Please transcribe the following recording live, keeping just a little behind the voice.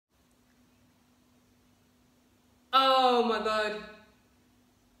Oh my god.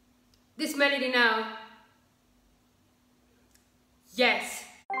 This melody now. Yes.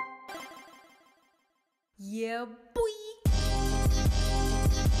 Yeah, boy.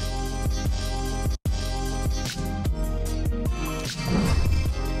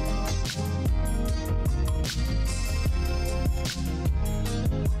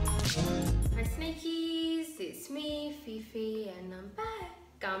 Hi Snakies, it's me, Fifi, and I'm back.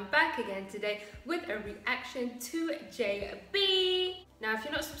 I'm back again today with a reaction to JB. Now, if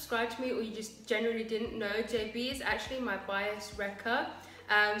you're not subscribed to me or you just generally didn't know, JB is actually my bias wrecker.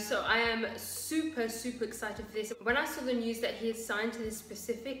 So I am super excited for this. When I saw the news that he had signed to this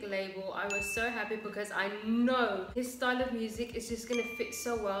specific label, I was so happy because I know his style of music is just gonna fit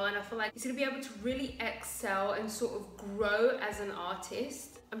so well, and I feel like he's gonna be able to really excel and sort of grow as an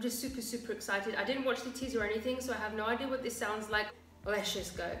artist. I'm just super excited. I didn't watch the teaser or anything, so I have no idea what this sounds like. Let's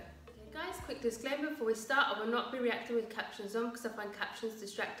just go. Okay guys, quick disclaimer before we start, I will not be reacting with captions on because I find captions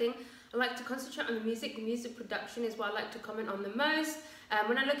distracting. I like to concentrate on the music production is what I like to comment on the most.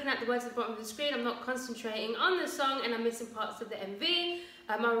 When I'm looking at the words at the bottom of the screen, I'm not concentrating on the song and I'm missing parts of the MV.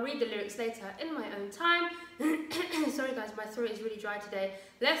 I'll read the lyrics later in my own time. Sorry guys, my throat is really dry today.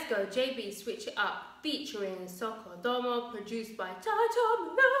 Let's go, JB, Switch It Up, featuring Sokodomo, produced by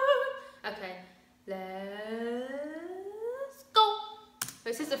Malone. Okay, let's go.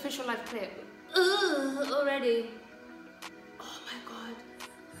 This is the official live clip. Already. Oh my god.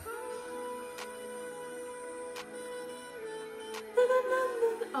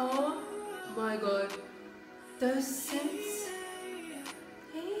 Oh my god. Those synths.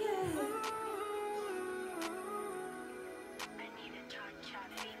 Yeah. I need a cha-cha.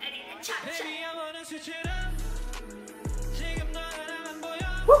 Baby, I wanna switch it up.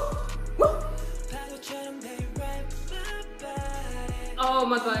 Oh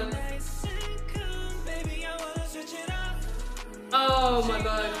my god. Oh my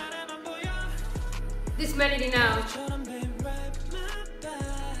god. This melody now.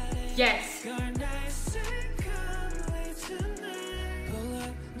 Yes.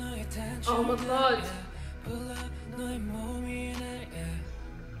 Oh my god.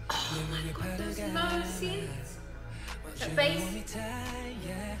 Oh my god, those low synths. That bass.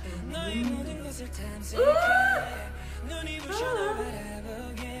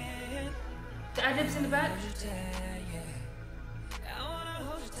 The ad-libs in the back.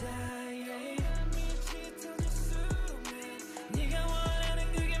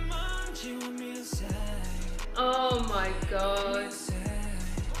 Oh my god.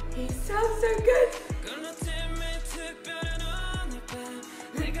 He sounds so good.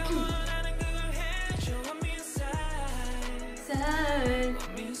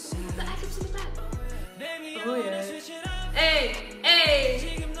 The ad-libs in the back. Oh yeah. Hey, hey.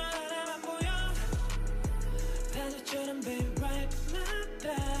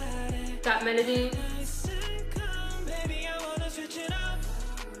 That melody.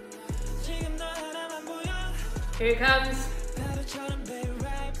 Here it comes.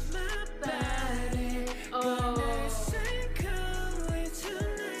 Oh.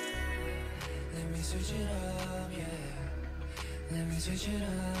 Let me switch it up, yeah. Let me switch it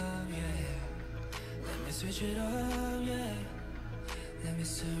up, yeah. Let me switch it up, yeah. Let me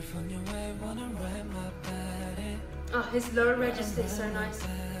surf on your wave, wanna ride my body. Oh, his lower register is so nice.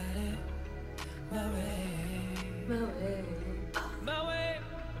 My way, my way, my way.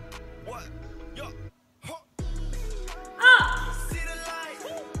 What? Yo. Ah! See the light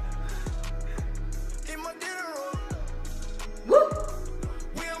in my dinner room. Woo!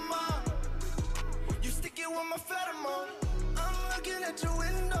 We are mom. You stick it with my pheromone. I'm looking at your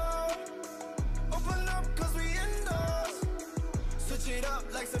window. Open up 'cause we indoors. Switch it up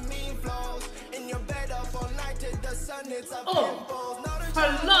like some mean flows. In your bed up all night till the sun hits up. Oh,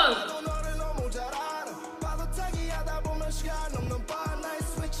 hello.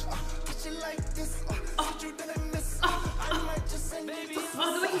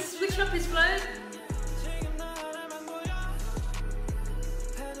 Oh, the way he's switching up his flow.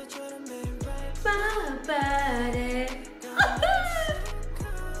 My body.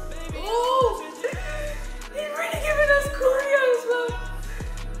 Oh, he's really giving us choreo as well.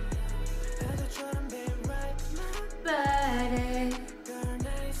 Body.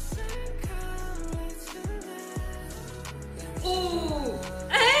 Oh,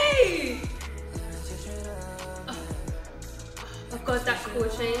 hey! I've got that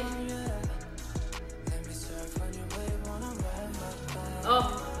chord change. Oh,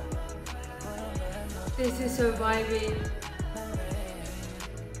 this is so vibey.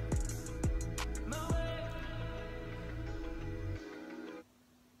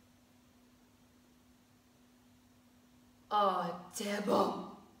 Oh, Debo.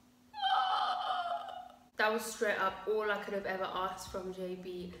 That was straight up all I could have ever asked from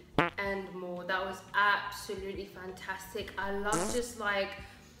JB and more. That was absolutely fantastic. I love just like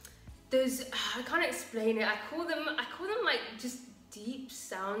those, I can't explain it. I call them like just deep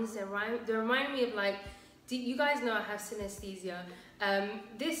sounds. They remind me of like, you guys know I have synesthesia.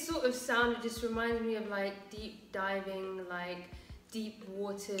 This sort of sound just reminds me of like deep diving, like deep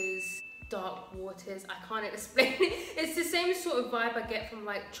waters, dark waters. I can't explain it. It's the same sort of vibe I get from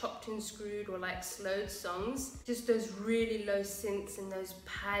like chopped and screwed or like slowed songs. Just those really low synths and those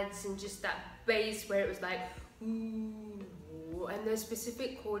pads and just that bass where it was like ooh, and those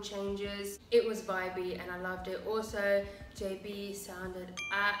specific chord changes. It was vibey and I loved it. Also, JB sounded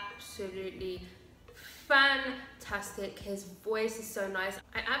absolutely fantastic. His voice is so nice.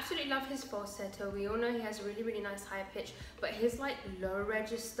 I absolutely love his falsetto. We all know he has a really nice high pitch, but his like low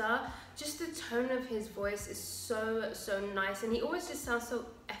register, just the tone of his voice is so nice, and he always just sounds so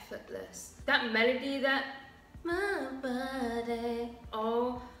effortless. That melody, that my body,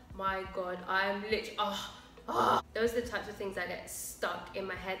 oh my god, I'm literally those are the types of things that get stuck in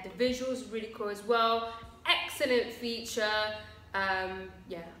my head. The visuals are really cool as well. Excellent feature.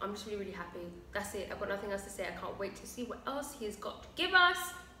 Yeah, I'm just really happy. That's it. I've got nothing else to say. I can't wait to see what else he's got to give us.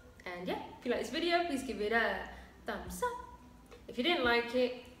 And yeah, if you like this video, please give it a thumbs up. If you didn't like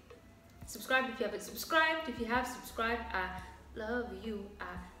it, subscribe if you haven't subscribed. If you have subscribed, I love you.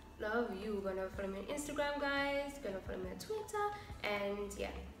 I love you. Go and follow me on Instagram, guys. Go and follow me on Twitter. And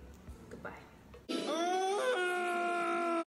yeah, goodbye.